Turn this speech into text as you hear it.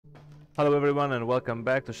Hello everyone and welcome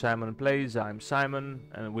back to Simon Plays. I'm Simon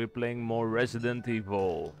and we're playing more Resident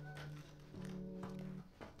Evil,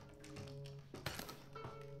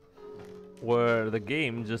 where the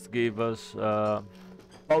game just gave us a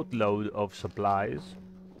boatload of supplies.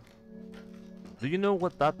 Do you know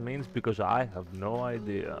what that means? Because I have no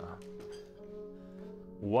idea.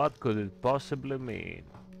 What could it possibly mean?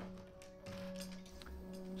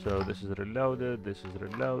 So this is reloaded, this is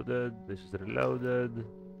reloaded, this is reloaded.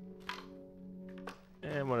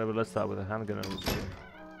 And whatever, let's start with a handgun.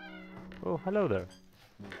 Oh, hello there.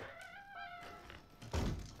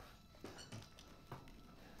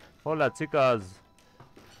 Hola, chicas.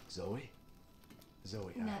 Zoe?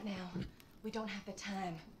 Zoe, Not now. We don't have the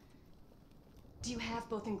time. Do you have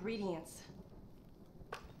both ingredients?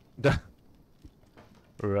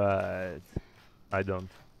 Right. I don't.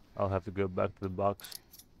 I'll have to go back to the box.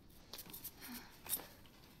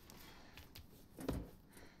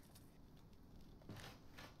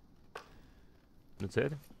 That's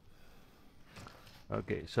it?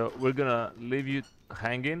 Okay, so we're gonna leave you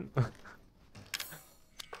hanging.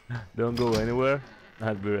 Don't go anywhere.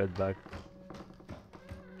 I'll be right back.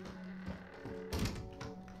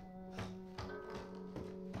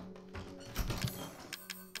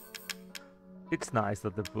 It's nice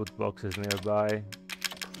that the put box is nearby,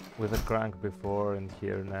 with a crank before and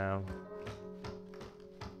here now.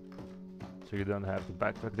 So you don't have to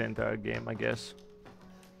backtrack the entire game, I guess.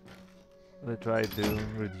 They try to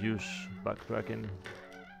reduce backtracking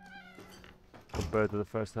compared to the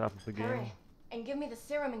first half of the game. Hurry, and give me the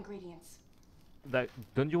serum ingredients.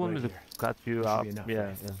 Don't you want Right me to here. cut you Should out? be enough, Yeah,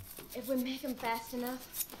 right? yeah. If we make them fast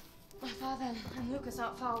enough, my father and Lucas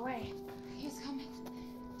aren't far away. He's coming.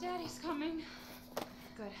 Daddy's coming.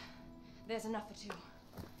 Good. There's enough for two.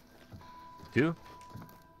 2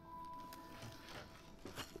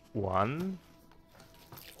 1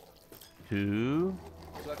 2.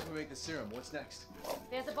 So after we make the serum, what's next?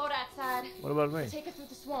 There's a boat outside. What about me? Take it through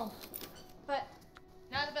the swamp. But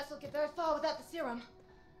none of us will get very far without the serum.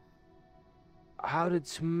 How did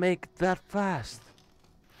she make that fast?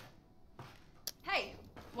 Hey,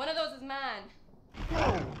 one of those is mine.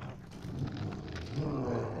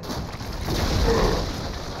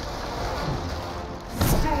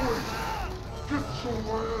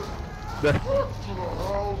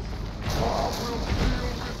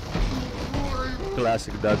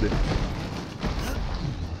 Classic daddy.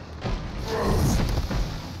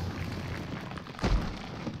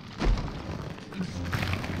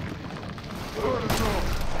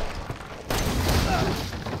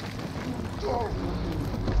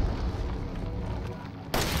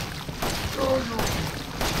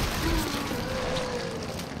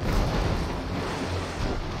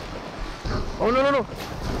 Oh no no no!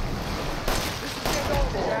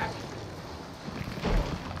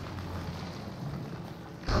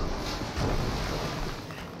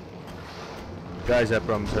 Guys, I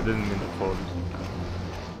promise I didn't mean to fall.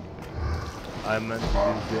 I meant to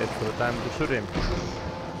use the extra time to shoot him.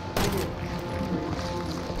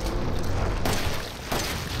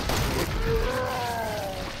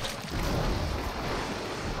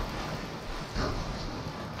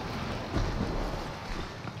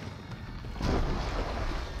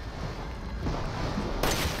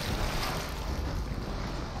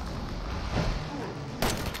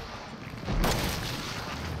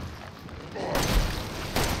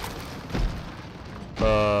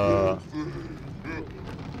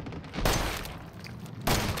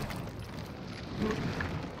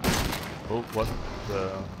 Oh, what the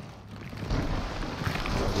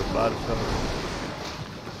bad stuff?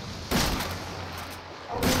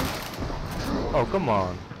 Oh, come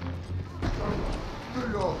on.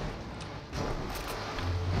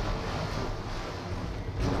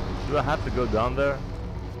 Do I have to go down there?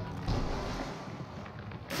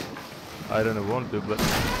 I don't want to, but...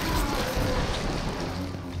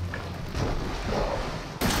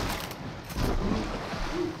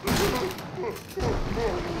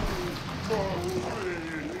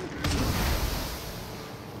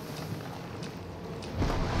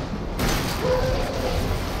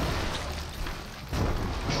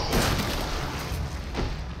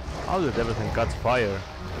 How did everything catch fire?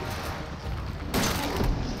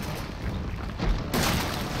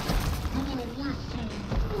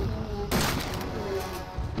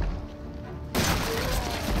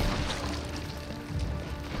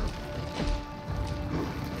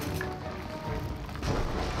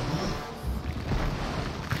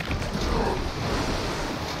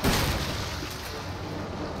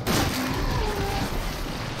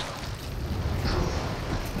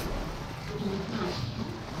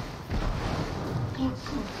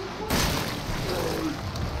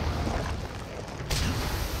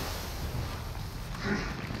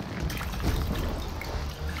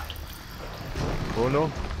 no.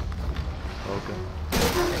 Okay.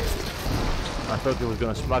 I thought he was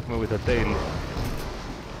gonna smack me with a tail.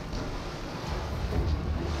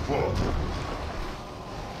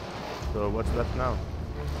 So what's left now?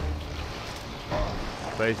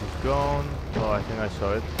 Base is gone. Oh, I think I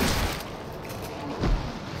saw it.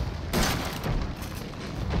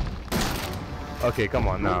 Okay, come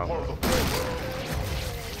on now.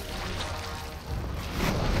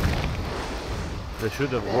 They should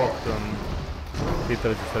have worked on hit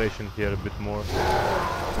registration here a bit more.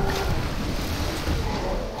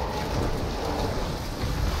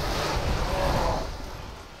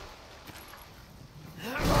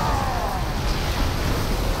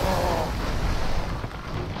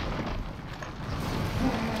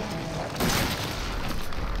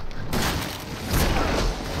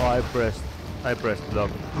 Oh, I pressed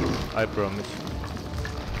block. I promise.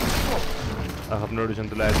 I have no reason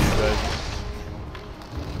to lie to you guys.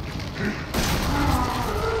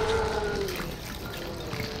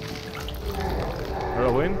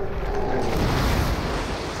 Are we win?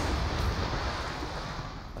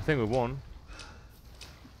 I think we won.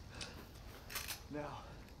 Now,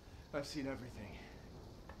 I've seen everything.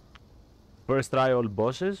 First try all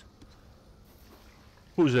bosses?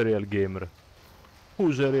 Who's a real gamer?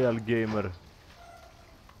 Who's a real gamer?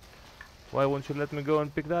 Why won't you let me go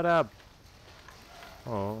and pick that up?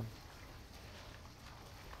 Oh.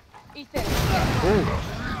 Ethan. Oh.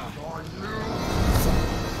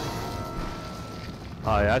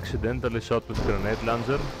 I accidentally shot with grenade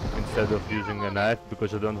launcher instead of using a knife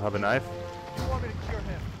because I don't have a knife. You want me to cure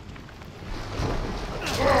him?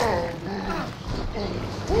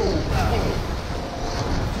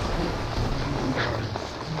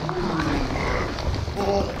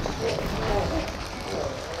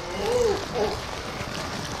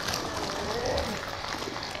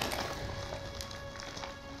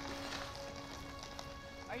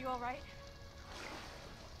 Are you all right?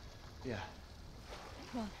 Yeah.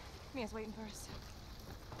 Come on. Mia's waiting for us.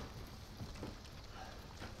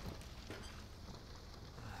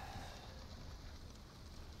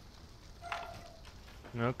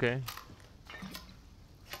 Okay.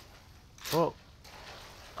 Well,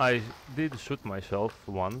 I did shoot myself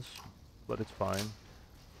once, but it's fine.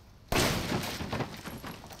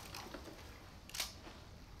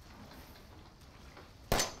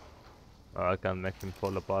 Oh, I can't make him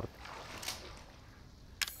fall apart.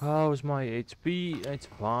 How's my HP? It's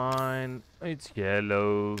fine. It's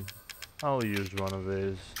yellow. I'll use one of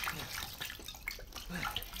these.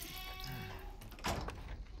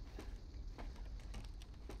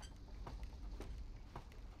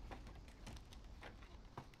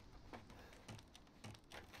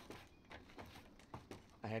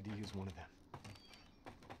 I had to use one of them.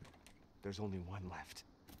 There's only one left.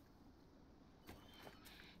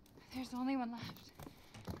 There's only one left.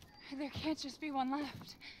 There can't just be one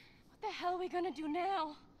left. What the hell are we gonna do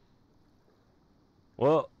now?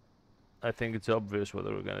 Well, I think it's obvious what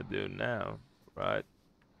we're gonna do now, right?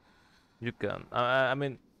 You can. I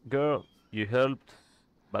mean, girl, you helped,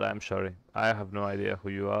 but I'm sorry. I have no idea who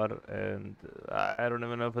you are, and I don't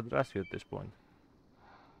even know if I trust you at this point.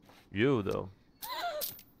 You, though.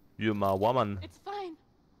 You, my woman. It's fine.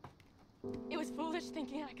 It was foolish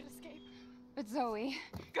thinking I could escape. But Zoe,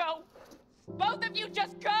 Go! Both of you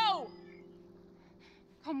just go!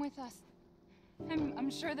 come with us.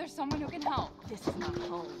 I'm sure there's someone who can help. This is my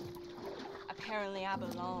home. Apparently I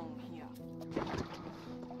belong here.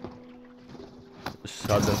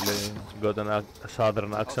 Suddenly got a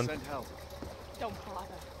southern I'll accent. send help. Don't bother.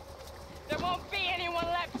 There won't be anyone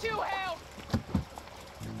left to help!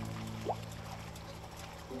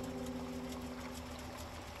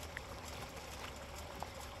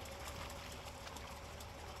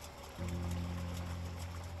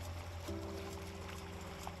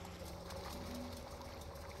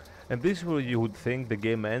 And this is where you would think the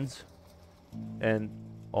game ends. And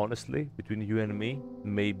honestly, between you and me,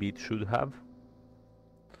 maybe it should have.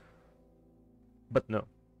 But no.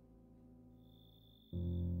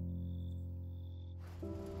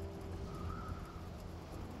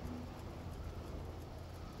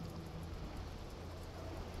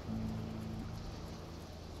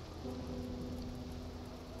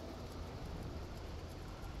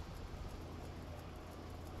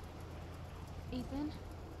 Ethan?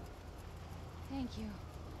 Thank you.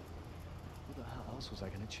 Who the hell else was I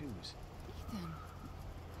gonna choose? Ethan.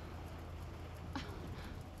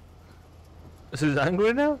 She's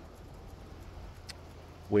angry now?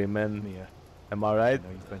 Women, Mia, am I I right? know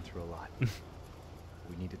you've been through a lot.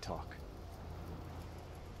 We need to talk.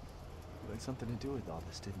 You had something to do with all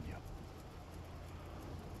this, didn't you?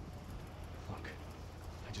 Look,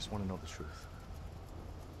 I just want to know the truth.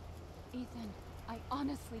 Ethan, I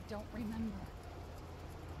honestly don't remember.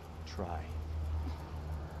 Try.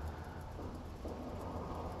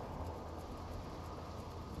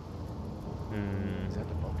 Is that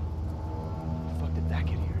the boat? How the fuck did that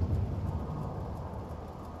get here?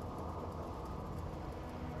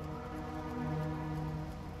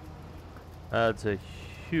 That's a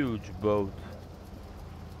huge boat.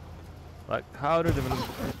 Like, how did even...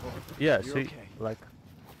 Yeah, You're see, okay. like,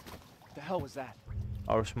 What the hell was that?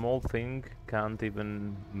 our small thing can't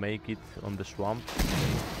even make it on the swamp.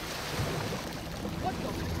 What the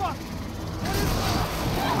fuck?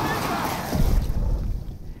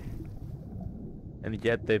 And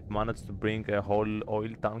yet they've managed to bring a whole oil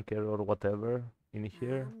tanker or whatever in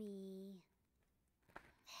here. Mommy.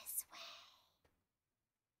 This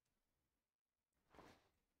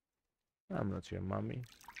way. I'm not your mommy.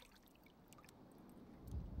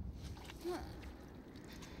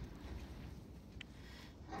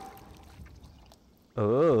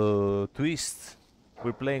 Oh, twist.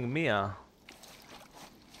 We're playing Mia.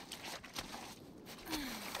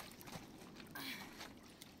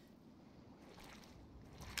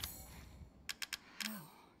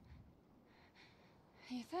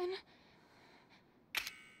 Ethan?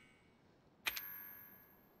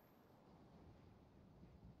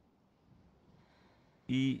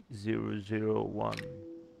 E001.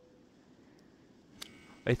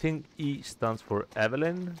 I think E stands for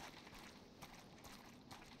Evelyn.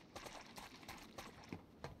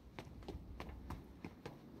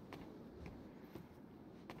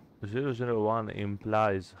 .001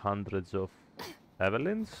 implies hundreds of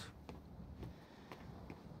Evelyns.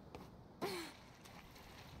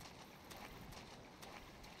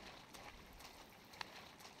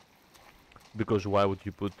 Because why would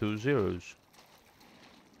you put 2 zeros?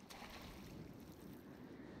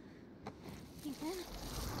 Ethan?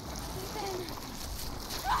 Ethan!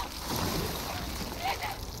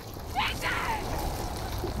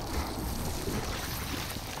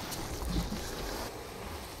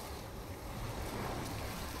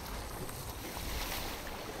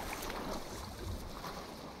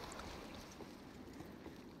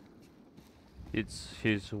 It's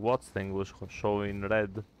his watch thing was showing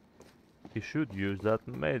red. He should use that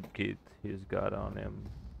med kit he's got on him.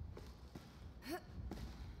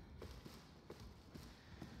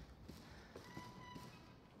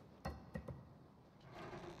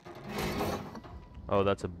 Oh,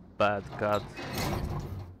 that's a bad cut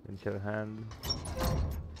in her hand.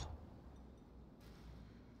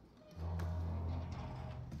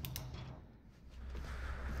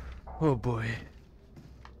 Oh boy.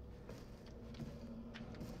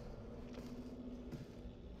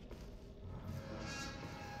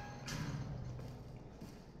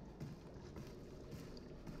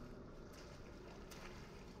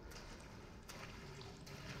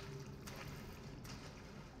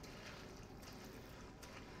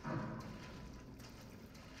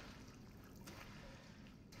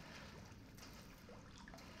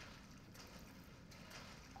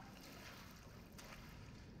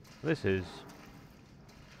 This is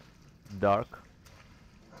dark.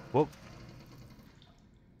 Whoop.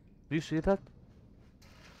 Do you see that?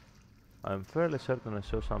 I'm fairly certain I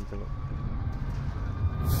saw something.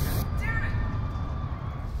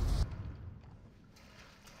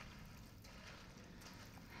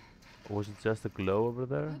 Was it just a glow over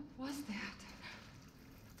there? What was that?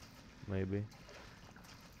 Maybe.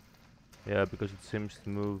 Yeah, because it seems to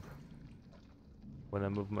move when I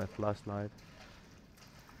move my flashlight.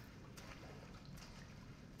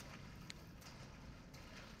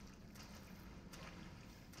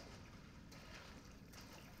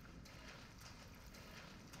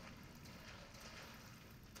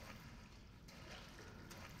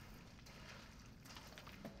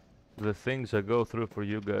 The things I go through for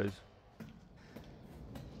you guys.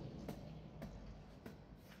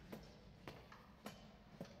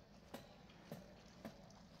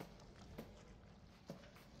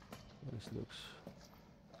 This looks...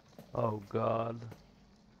 Oh god.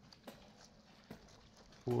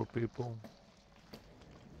 Poor people.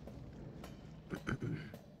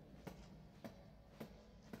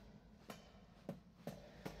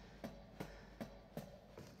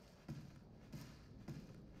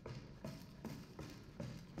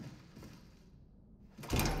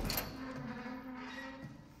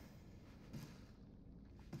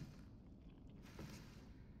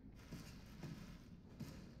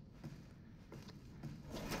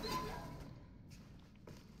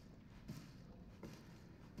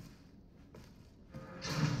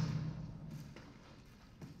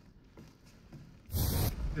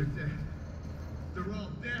 They're dead. They're all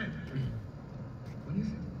dead. What is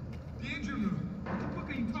it? The engine room. fuck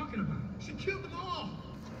are you talking about? She killed them all!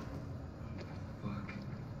 Fuck.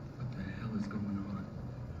 What the hell is going on?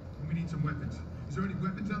 We need some weapons. Is there any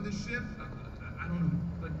weapons on this ship? I don't know,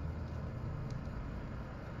 but...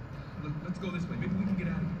 Look, let's go this way. Maybe we can get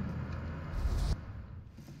out of here.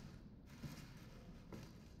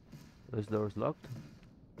 This door is locked.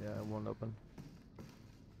 Yeah, it won't open.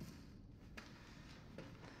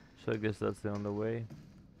 So I guess that's the only way.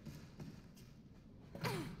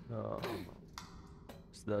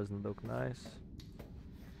 This doesn't look nice.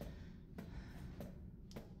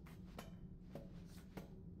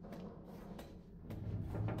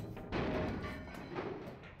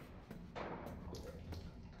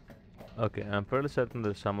 Okay, I'm fairly certain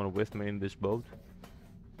there's someone with me in this boat.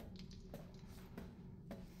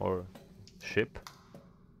 Or ship.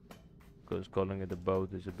 Because calling it a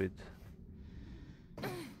boat is a bit...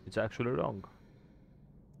 It's actually wrong.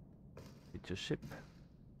 It's a ship.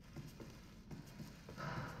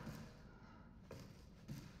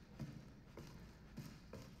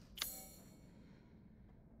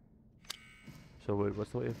 So wait,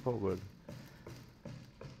 what's the way forward?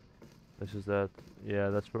 This is that... Yeah,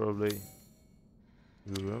 that's probably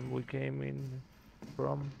the room we came in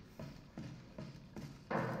from.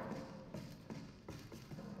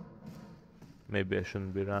 Maybe I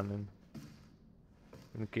shouldn't be running.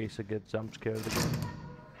 In case I get jump scared again.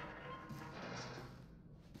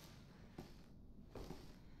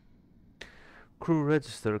 Crew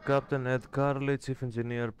register: Captain Ed Carley, Chief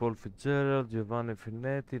Engineer Paul Fitzgerald, Giovanni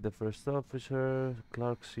Finetti, the First Officer,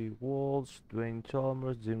 Clark C. Walsh, Dwayne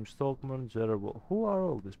Chalmers, Jim Stoltman, Gerard Wall. Who are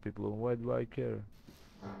all these people and why do I care?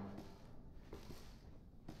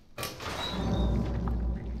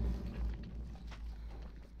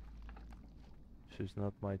 She's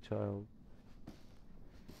not my child.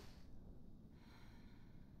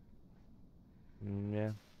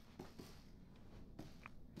 Yeah.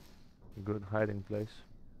 Good hiding place.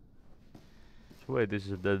 So wait, this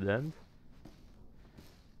is a dead end?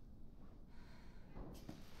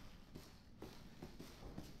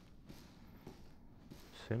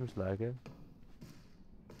 Seems like it.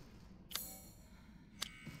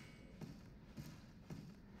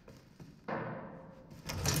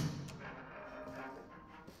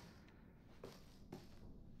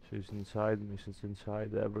 She's inside me, she's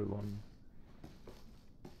inside everyone.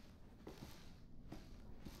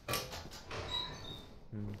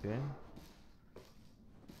 Okay.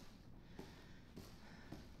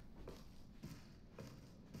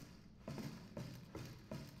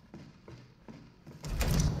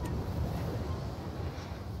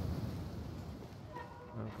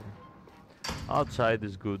 Okay. Outside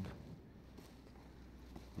is good.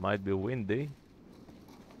 Might be windy,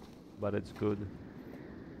 but it's good.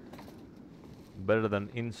 Better than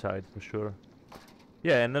inside for sure.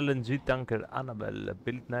 Yeah, an LNG tanker Annabelle,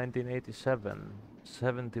 built 1987,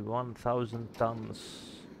 71,000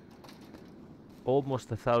 tons, almost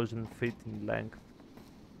 1,000 feet in length.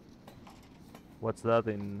 What's that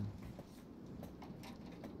in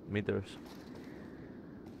meters?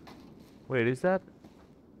 Wait, is that?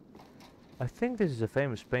 I think this is a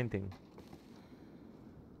famous painting.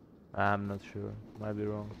 I'm not sure, might be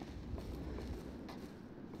wrong.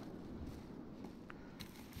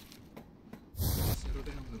 Settle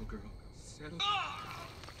down, little girl. Settle down.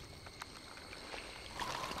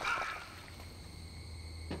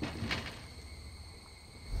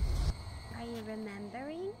 Are you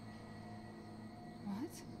remembering?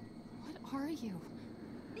 What? What are you?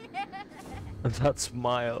 That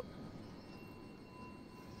smile.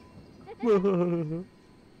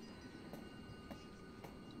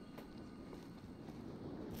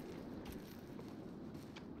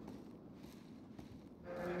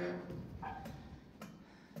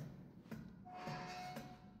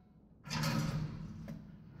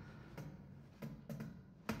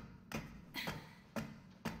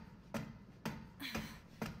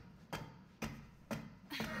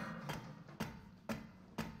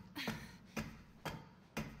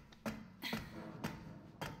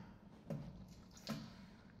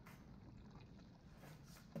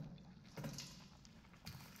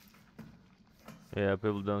 Yeah,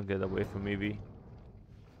 people don't get away from Evie.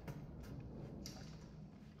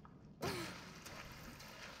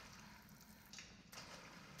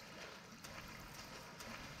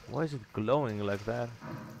 Why is it glowing like that?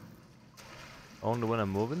 Only when I'm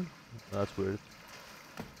moving? That's weird.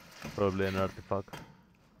 Probably an artifact.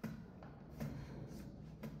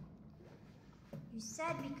 You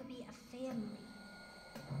said we could be a family.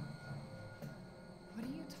 What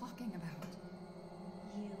are you talking about?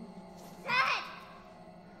 You said!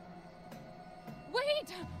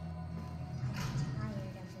 Wait!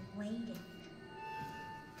 Tired of waiting.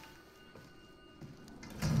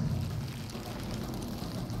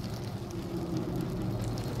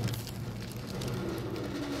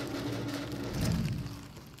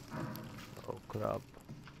 Crap.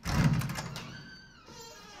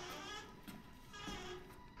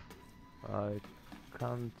 I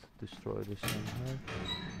can't destroy this thing here.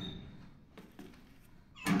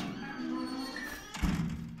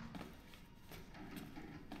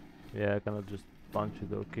 Yeah, I cannot just punch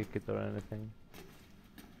it or kick it or anything.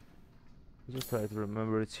 Just try to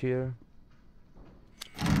remember it's here.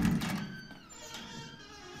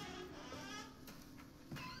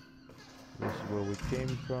 This is where we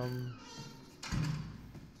came from.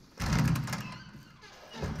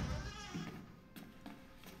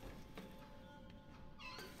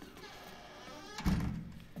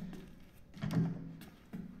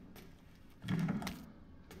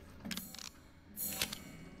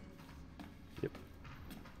 Yep.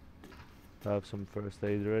 I have some first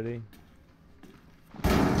aid ready.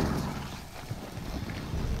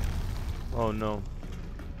 Oh no.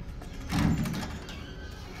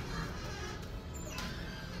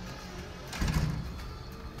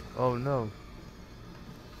 Oh no.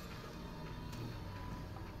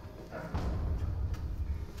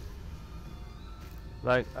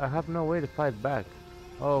 Like, I have no way to fight back.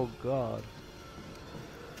 Oh god.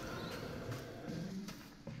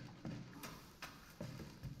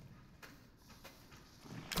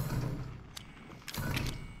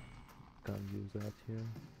 Can't use that here.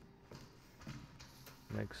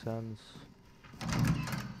 Makes sense.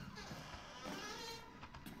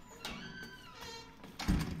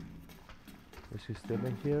 Is he still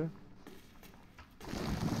in here?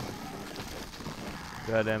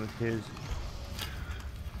 God damn it, he's...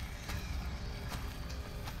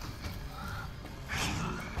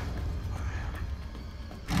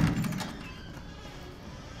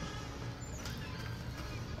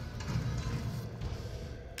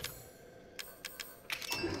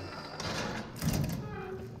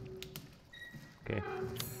 Okay.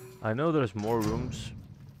 I know there's more rooms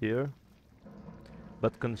here.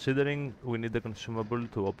 But considering we need the consumable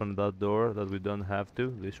to open that door that we don't have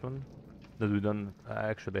to, this one, that we don't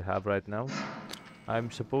actually have right now, I'm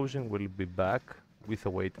supposing we'll be back with a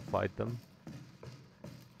way to fight them.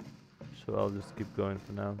 So I'll just keep going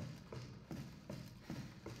for now.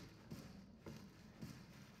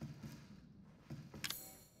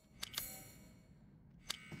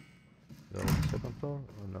 Go on the second floor?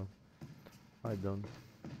 Oh no, I don't.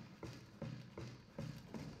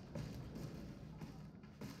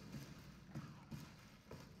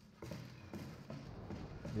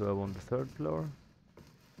 Do I want the third floor?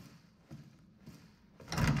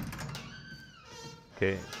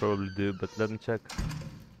 Okay, probably do, but let me check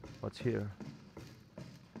what's here.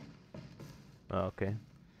 Oh, okay.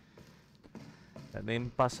 An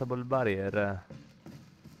impassable barrier.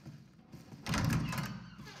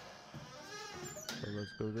 So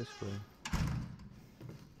let's go this way.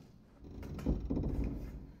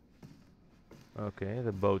 Okay,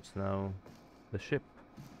 the boat's now... the ship.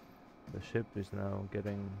 The ship is now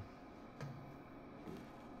getting...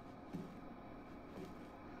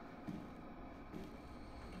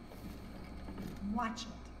 Watch it.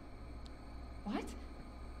 What?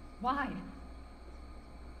 Why?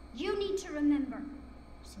 You need to remember,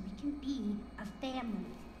 so we can be a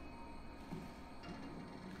family.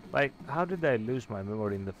 Like, how did I lose my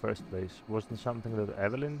memory in the first place? Wasn't something that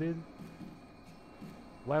Evelyn did?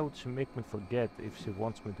 Why would she make me forget if she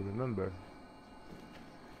wants me to remember?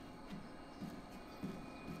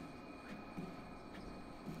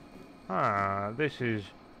 Ah, this is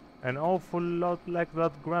an awful lot like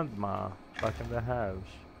that grandma back in the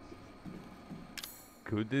house.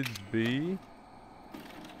 Could it be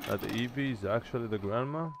that Evie is actually the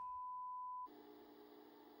grandma?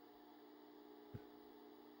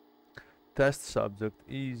 Test subject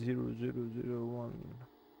E0001.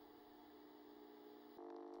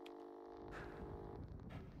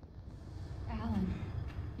 Alan,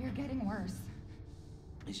 you're getting worse.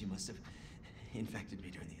 She must have infected me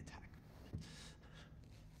during the attack.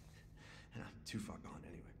 And I'm too far gone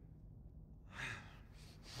anyway.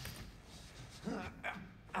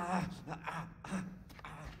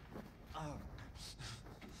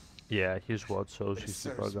 Yeah, here's what, so But it she's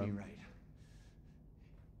too far serves me gone. right.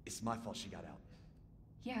 It's my fault she got out.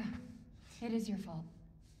 Yeah, it is your fault.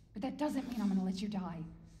 But that doesn't mean I'm gonna let you die.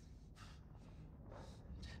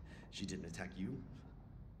 She didn't attack you?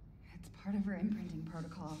 It's part of her imprinting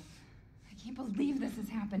protocol. I can't believe this is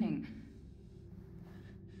happening.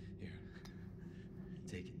 Here.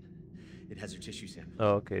 Take it. It has her tissue sample.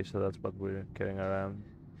 Oh, okay, so that's what we're carrying around.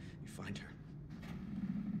 You find her.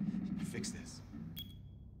 You fix this.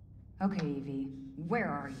 Okay, Evie, where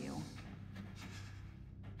are you?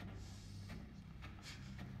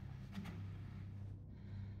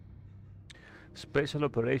 Special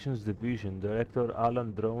Operations Division, Director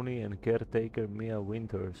Alan Droney and Caretaker Mia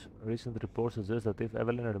Winters. Recent reports suggest that if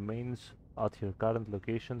Evelyn remains at her current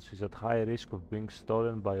location, she's at high risk of being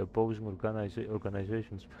stolen by opposing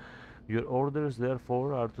organizations. Your orders,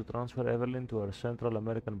 therefore, are to transfer Evelyn to our Central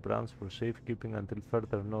American branch for safekeeping until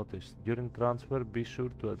further notice. During transfer, be sure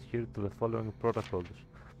to adhere to the following protocols.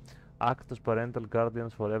 Act as parental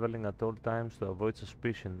guardians for Evelyn at all times to avoid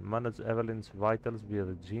suspicion. Manage Evelyn's vitals via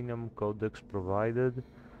the genome codex provided.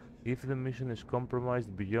 If the mission is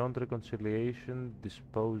compromised beyond reconciliation,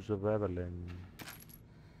 dispose of Evelyn.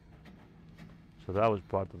 So that was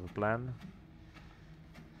part of the plan.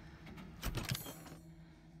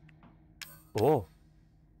 Oh!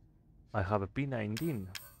 I have a P19.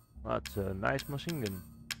 That's a nice machine gun.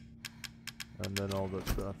 And then all that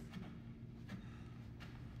stuff.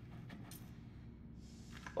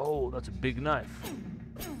 Oh, that's a big knife.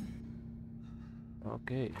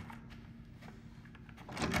 Okay.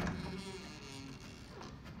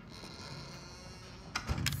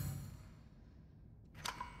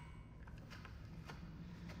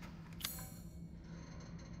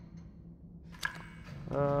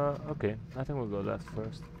 Okay, I think we'll go left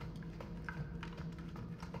first.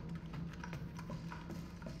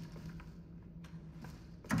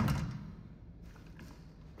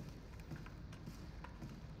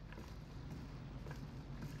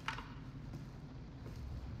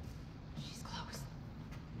 She's close.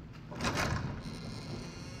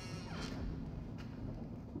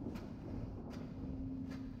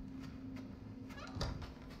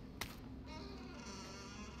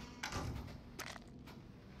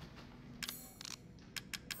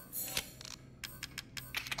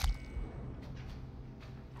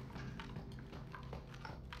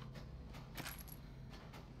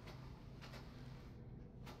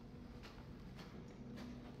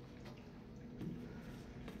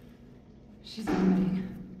 She's vomiting.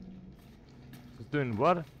 She's doing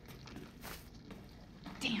what?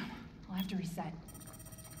 Damn, I'll have to reset.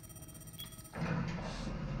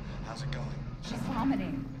 How's it going? She's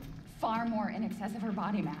vomiting. Far more in excess of her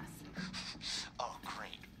body mass. Oh,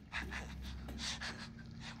 great.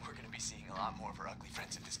 We're gonna be seeing a lot more of her ugly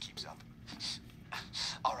friends if this keeps up.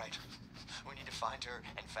 All right, we need to find her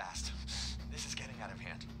and fast. This is getting out of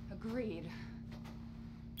hand. Agreed.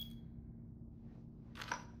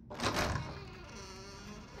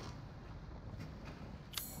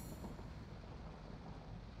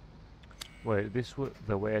 Wait, this was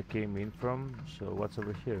the way I came in from, so what's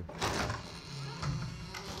over here?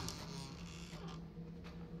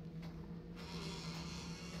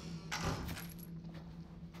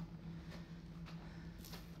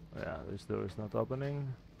 Yeah, this door is not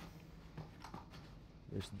opening.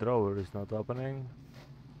 This drawer is not opening.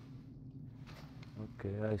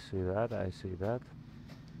 Okay, I see that, I see that.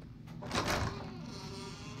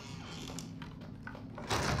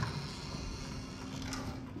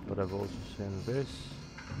 But I've also seen this.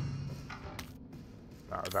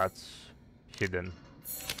 Now that's hidden.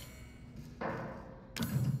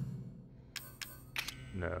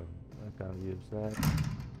 No, I can't use that.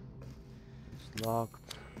 It's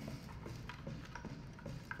locked.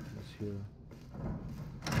 What's here?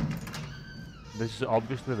 This is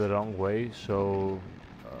obviously the wrong way, so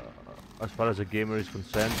as far as a gamer is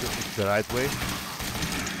concerned, it's the right way.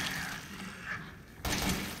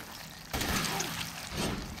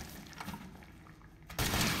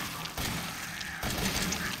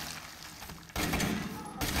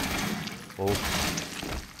 Oh,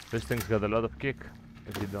 this thing's got a lot of kick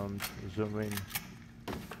if you don't zoom in.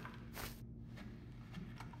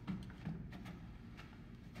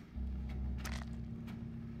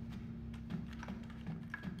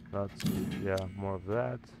 That's, yeah, more of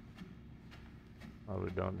that. Oh, we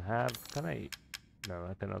don't have. Can I? No,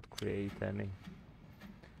 I cannot create any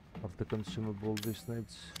of the consumable this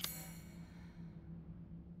needs.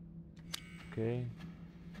 Okay.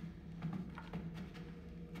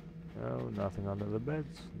 No, nothing under the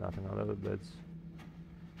beds, nothing under the beds,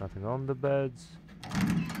 nothing on the beds.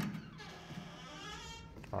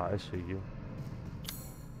 Ah, I see you.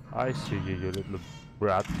 I see you, you little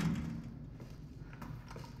brat.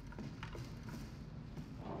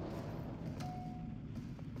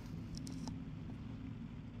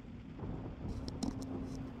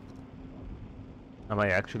 Am I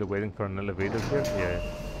actually waiting for an elevator here? Yeah.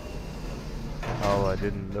 Oh, I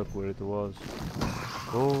didn't look where it was.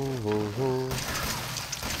 Oh, oh, oh.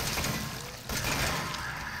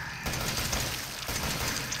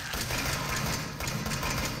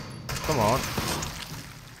 Come on.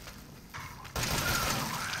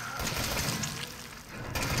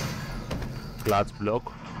 Clutch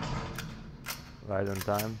block. Right on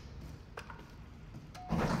time.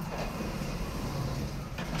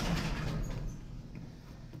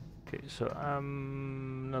 so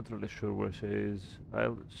I'm not really sure where she is.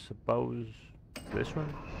 I'll suppose this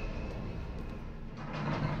one.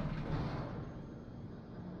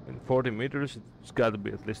 In 40 meters, it's got to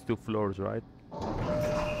be at least 2 floors, right?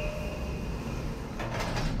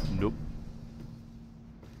 Nope.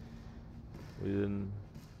 We didn't.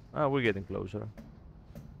 Ah, we're getting closer.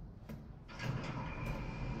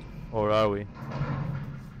 Or are we? Is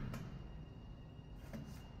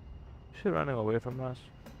she running away from us?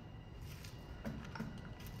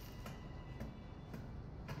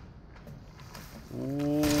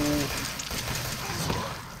 Ooh.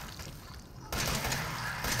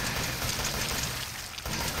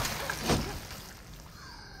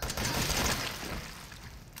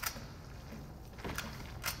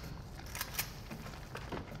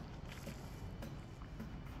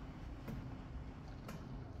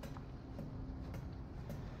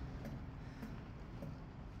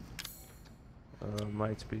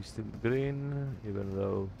 Might be still green, even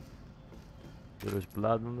though there is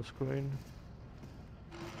blood on the screen.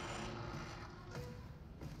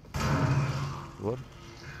 What?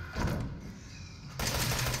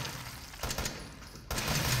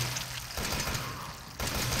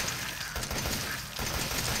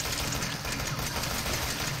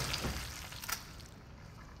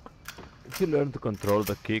 If you learn to control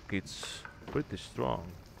the kick, it's pretty strong.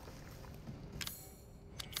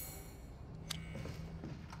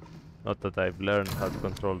 Not that I've learned how to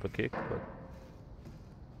control the kick, but...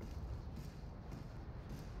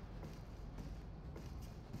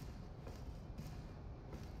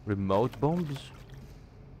 Remote bombs?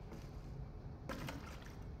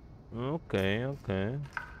 Okay, okay.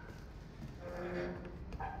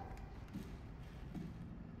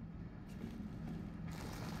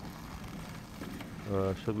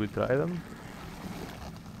 Should we try them?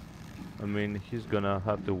 I mean, he's gonna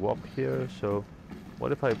have to walk here, so...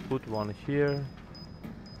 What if I put one here?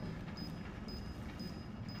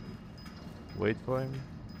 Wait for him.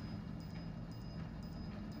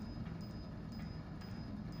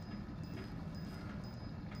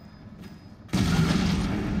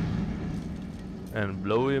 And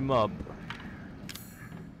blow him up.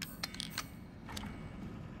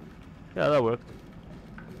 Yeah, that worked.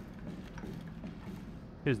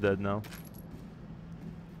 He's dead now.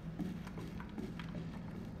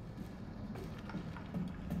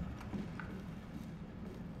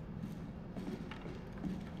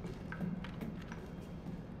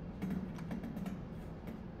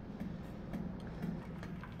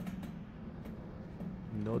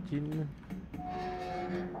 Nothing.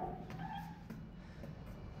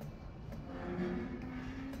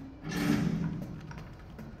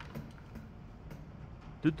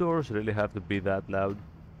 Do doors really have to be that loud?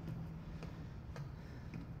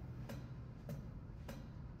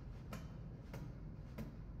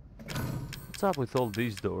 What's up with all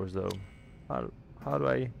these doors though? How do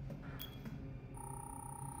I...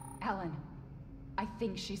 Alan, I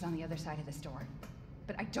think she's on the other side of this door,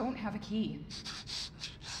 but I don't have a key.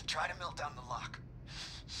 Try to melt down the lock.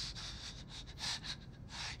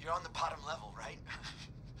 You're on the bottom level, right?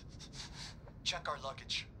 Check our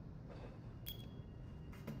luggage.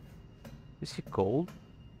 Is he cold?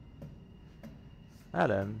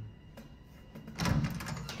 Alan,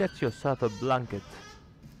 get yourself a blanket.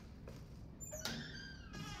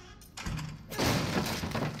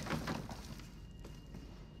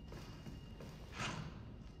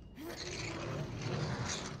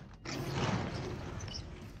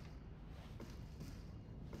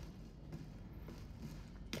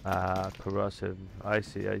 Ah, corrosive. I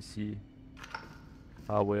see, I see.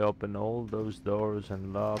 How we open all those doors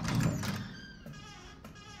and locks and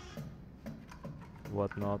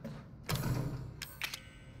whatnot.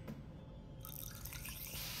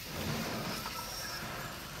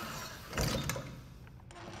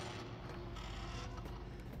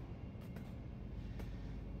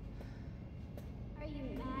 Are you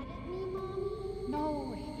mad at me, Mommy?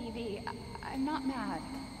 No, Evie, I'm not mad.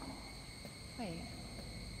 Wait,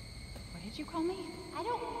 what did you call me? I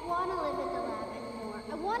don't want to live in the lab anymore.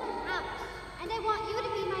 I want a house, and I want you to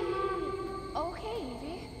be my mommy. Okay,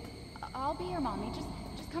 Evie. I'll be your mommy. Just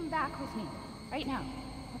come back with me. Right now.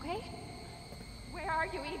 Okay? Where are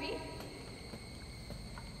you, Evie?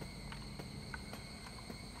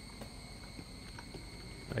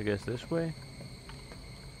 I guess this way?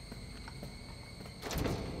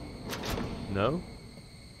 No?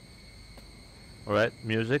 Alright,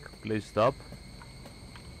 music, please stop.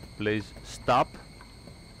 Please stop.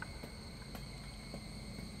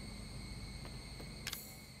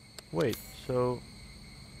 Wait, so...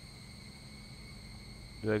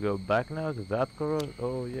 Do I go back now to that corridor?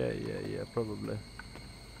 Oh yeah, probably.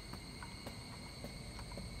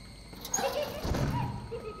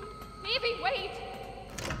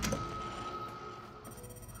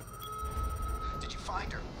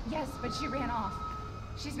 find her. Yes, but she ran off.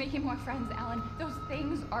 She's making more friends, Alan. Those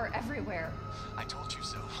things are everywhere. I told you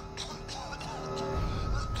so.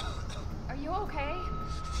 Are you okay?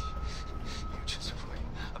 You just worry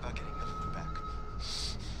about getting them back.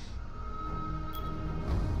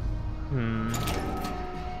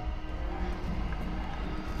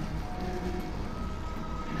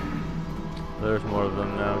 There's more of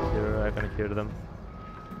them now here. I can hear them.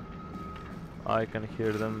 I can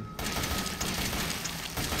hear them.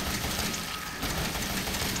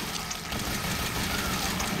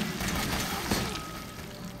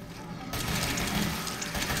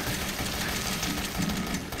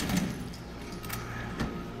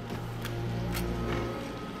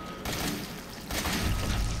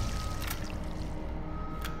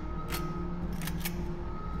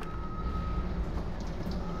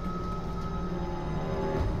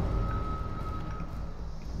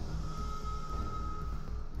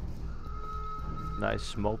 Nice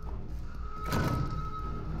smoke.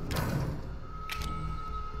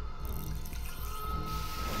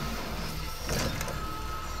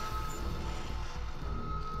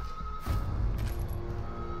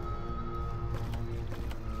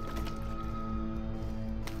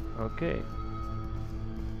 Okay.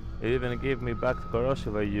 It even gave me back the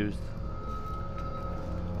corrosive I used.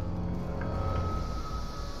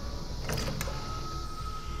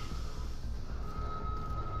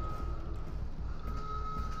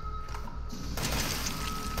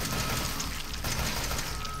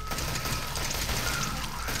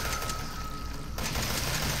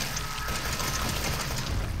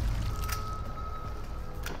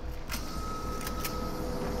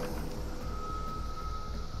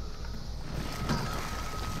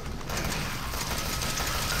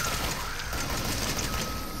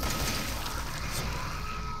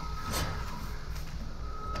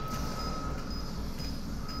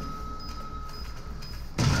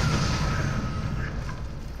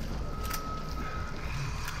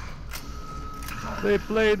 They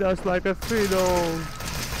played us like a fiddle.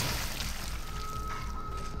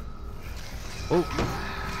 Oh,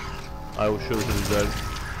 I was sure he was dead.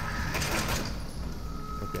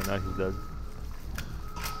 Okay, now he's dead.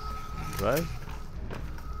 Right?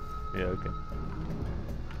 Yeah, okay.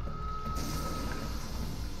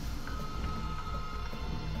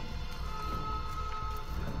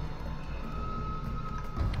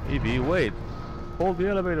 Evie, wait! Hold the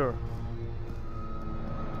elevator!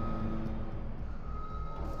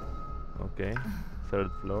 Okay, third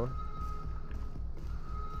floor.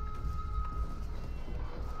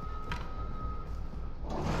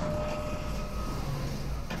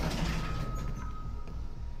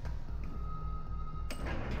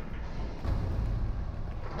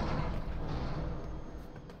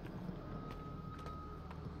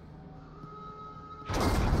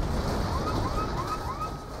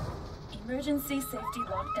 Emergency safety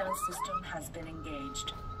lockdown system has been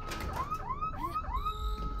engaged.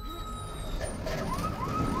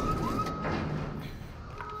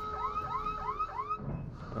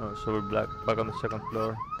 Oh, so we're back on the second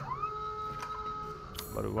floor.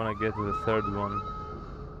 But we want to get to the third one.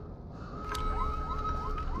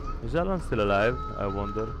 Is Alan still alive? I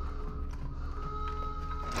wonder.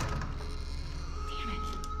 Damn it.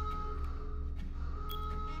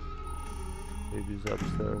 Maybe he's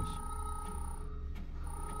upstairs.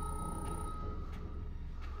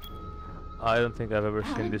 I don't think I've ever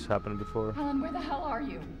seen this happen before. Alan, where the hell are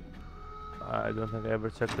you? I don't think I ever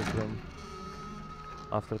checked this room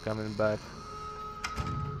after coming back.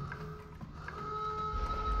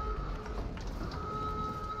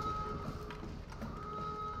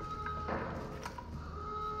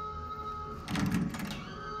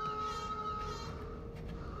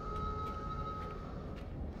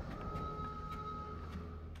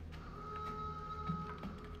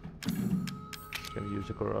 Can use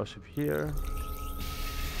a corrosive here.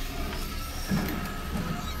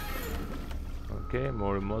 Okay,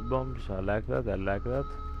 more remote bombs. I like that. I like that.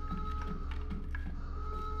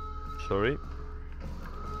 Sorry.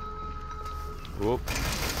 Whoop.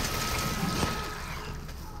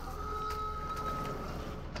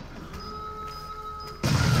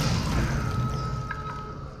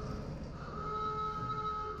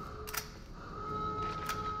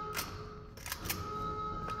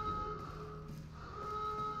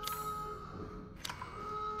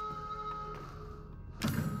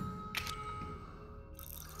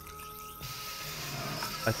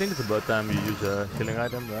 I think it's about time you use a healing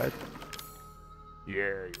item, right?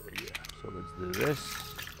 Yeah. So let's do this.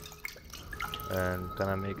 And can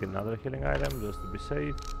I make another healing item just to be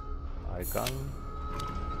safe? I can.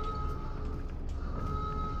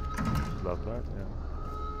 Locked, right? Yeah.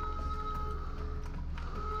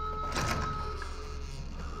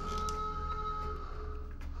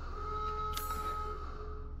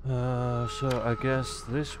 So I guess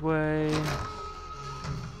this way.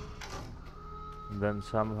 And then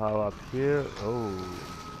somehow up here. Oh.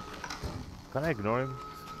 Can I ignore him?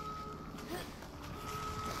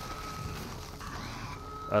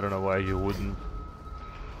 I don't know why you wouldn't.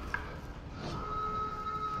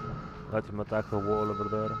 Let him attack the wall over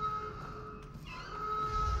there.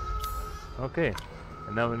 Okay.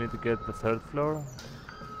 And now we need to get the third floor.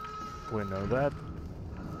 We know that.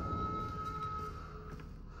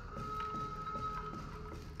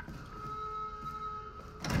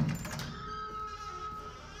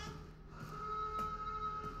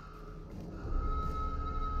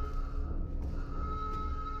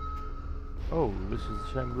 Oh, this is the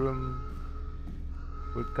same room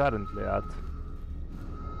we're currently at.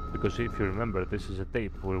 Because if you remember, this is a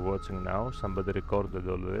tape we're watching now. Somebody recorded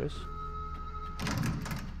all this.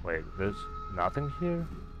 Wait, there's nothing here?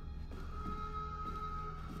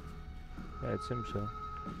 Yeah, it seems so.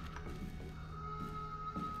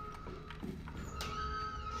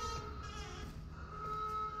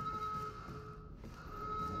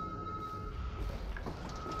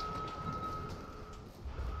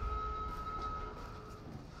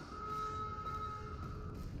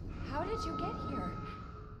 How did you get here?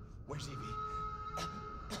 Where's Evie?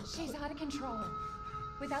 She's out of control.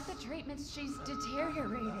 Without the treatments, she's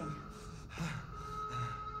deteriorating.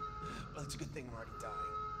 Well, it's a good thing I'm already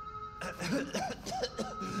dying.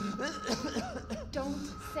 Don't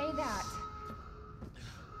say that.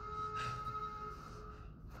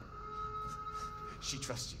 She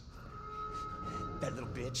trusts you. That little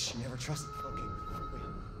bitch, she never trusted. Okay,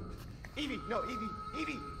 wait. Evie, no,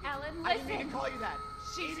 Evie. Ellen, I didn't mean listen. to call you that.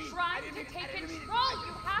 She's Evie, trying I to didn't take mean- control.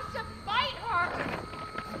 You have to fight her.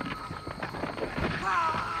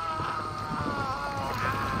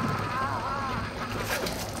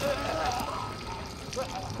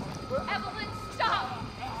 Evelyn, stop!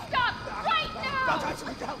 Stop right now! Don't touch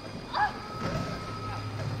me, don't.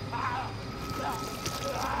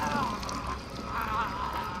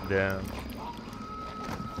 Damn.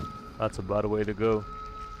 That's a bad way to go,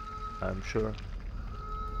 I'm sure.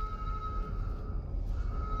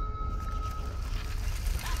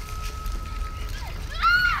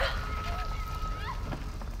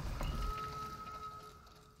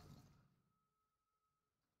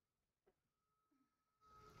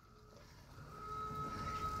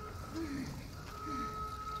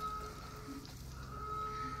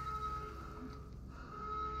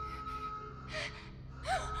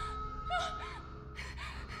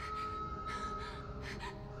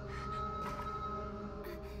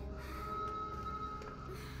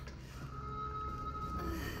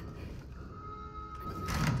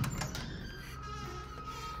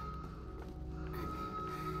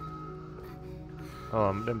 Oh,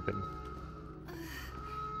 I'm limping.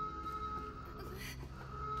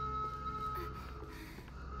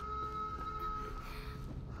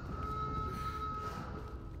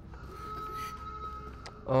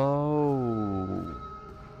 Oh,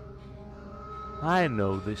 I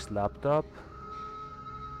know this laptop.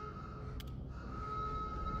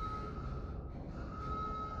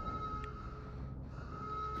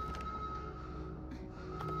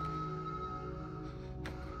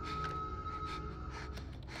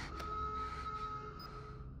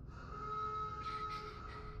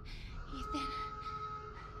 Ethan.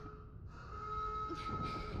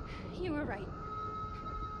 You were right.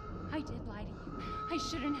 I did lie to you. I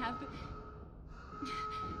shouldn't have.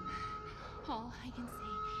 All I can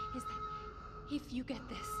say is that if you get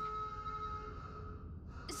this,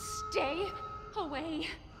 stay away.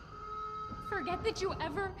 Forget that you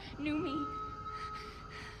ever knew me.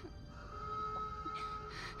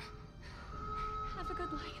 Have a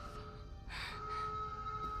good life.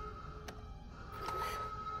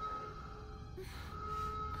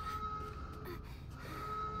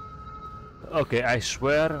 Okay, I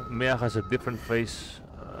swear Mia has a different face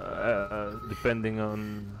depending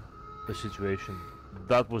on the situation.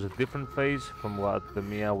 That was a different face from what the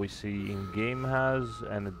Mia we see in game has,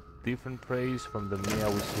 and a different face from the Mia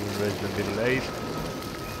we see in Resident Evil 8.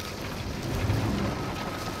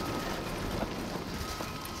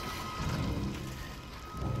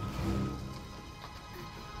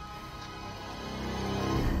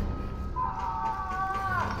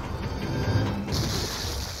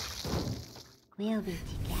 We'll be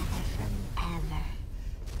together forever.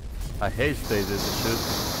 I hesitated to shoot.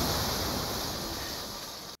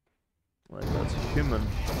 Like, that's human.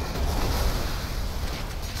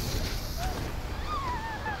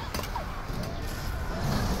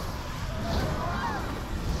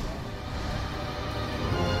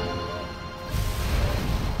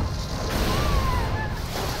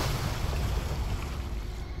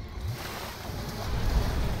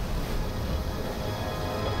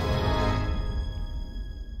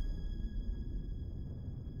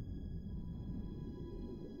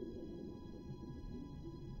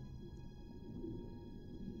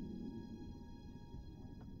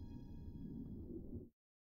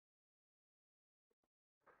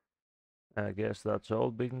 I guess that's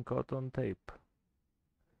all being caught on tape.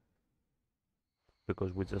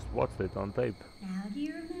 Because we just watched it on tape. Now do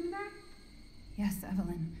you remember? Yes,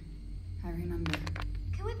 Evelyn. I remember.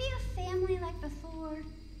 Can we be a family like before?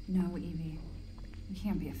 No, Evie. We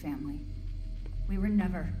can't be a family. We were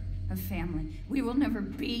never a family. We will never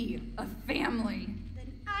be a family.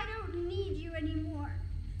 Then I don't need you anymore.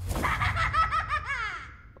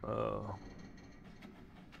 Oh.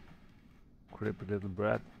 Creepy little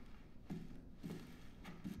brat.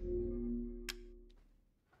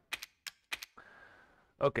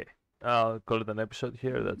 Okay, I'll call it an episode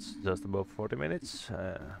here. That's just about 40 minutes.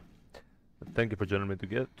 Thank you for joining me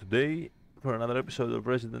today for another episode of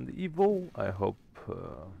Resident Evil. I hope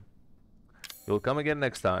you'll come again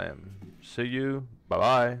next time. See you. Bye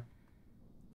bye.